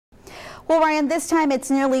Well, Ryan, this time it's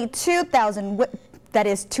nearly 2,000, that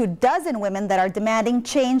is 24 women that are demanding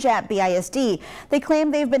change at BISD. They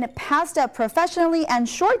claim they've been passed up professionally and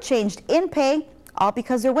shortchanged in pay, all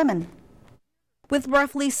because they're women. With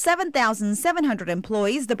roughly 7,700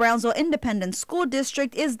 employees, the Brownsville Independent School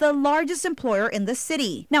District is the largest employer in the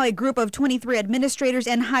city. Now, a group of 23 administrators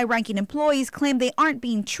and high-ranking employees claim they aren't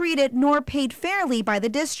being treated nor paid fairly by the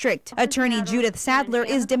district. Attorney Judith Sadler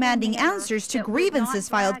is demanding answers to grievances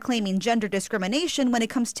filed claiming gender discrimination when it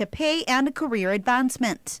comes to pay and career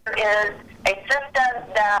advancement. There is a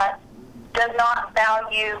system that does not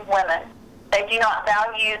value women. They do not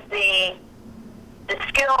value the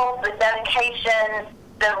skills, the dedication,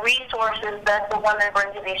 the resources that the women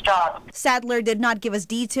bring to these jobs. Sadler did not give us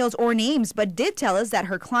details or names, but did tell us that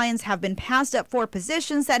her clients have been passed up for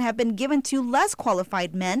positions that have been given to less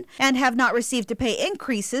qualified men and have not received pay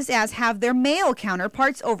increases, as have their male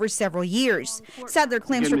counterparts over several years. Sadler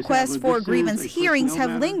claims requests for grievance hearings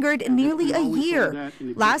have lingered nearly a year.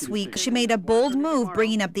 Last week, she made a bold move,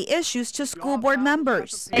 bringing up the issues to school board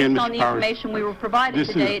members. Based on the information we were provided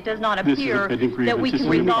today, it does not appear that we can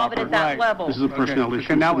resolve it at that level. This is a personnel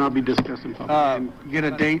issue. Now, not be discussed in public. Get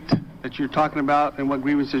a date that you're talking about and what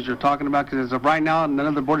grievances you're talking about, because as of right now, none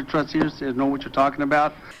of the board of trustees know what you're talking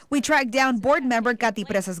about. We tracked down board member Grande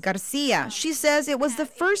Garcia. She says it was the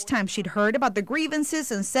first time she'd heard about the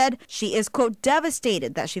grievances and said she is, quote,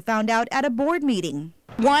 devastated that she found out at a board meeting.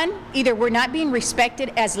 One, either we're not being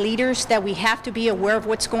respected as leaders, that we have to be aware of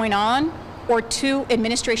what's going on, or two,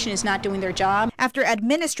 administration is not doing their job. After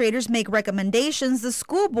administrators make recommendations, the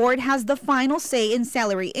school board has the final say in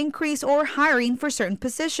salary increase or hiring for certain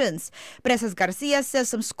positions. But Garcia says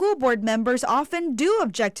some school board members often do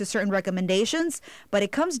object to certain recommendations, but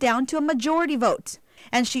it comes down to a majority vote.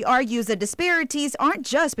 And she argues the disparities aren't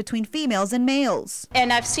just between females and males.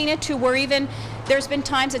 And I've seen it too, where even there's been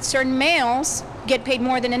times that certain males get paid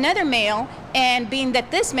more than another male, and being that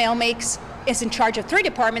this male is in charge of 3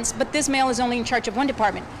 departments, but this male is only in charge of 1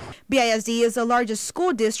 department. BISD is the largest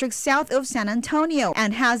school district south of San Antonio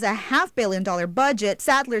and has a $500 million budget.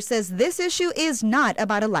 Sadler says this issue is not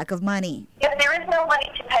about a lack of money. If there is no money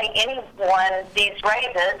to pay anyone these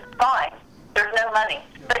raises, fine. There's no money.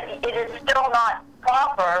 But it is still not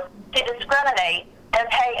proper to discriminate and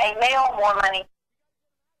pay a male more money.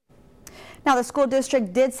 Now, the school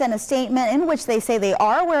district did send a statement in which they say they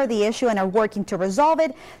are aware of the issue and are working to resolve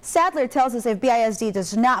it. Sadler tells us if BISD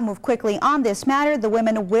does not move quickly on this matter, the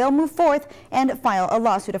women will move forth and file a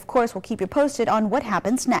lawsuit. Of course, we'll keep you posted on what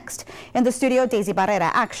happens next. In the studio, Daisy Barrera,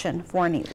 Action 4 News.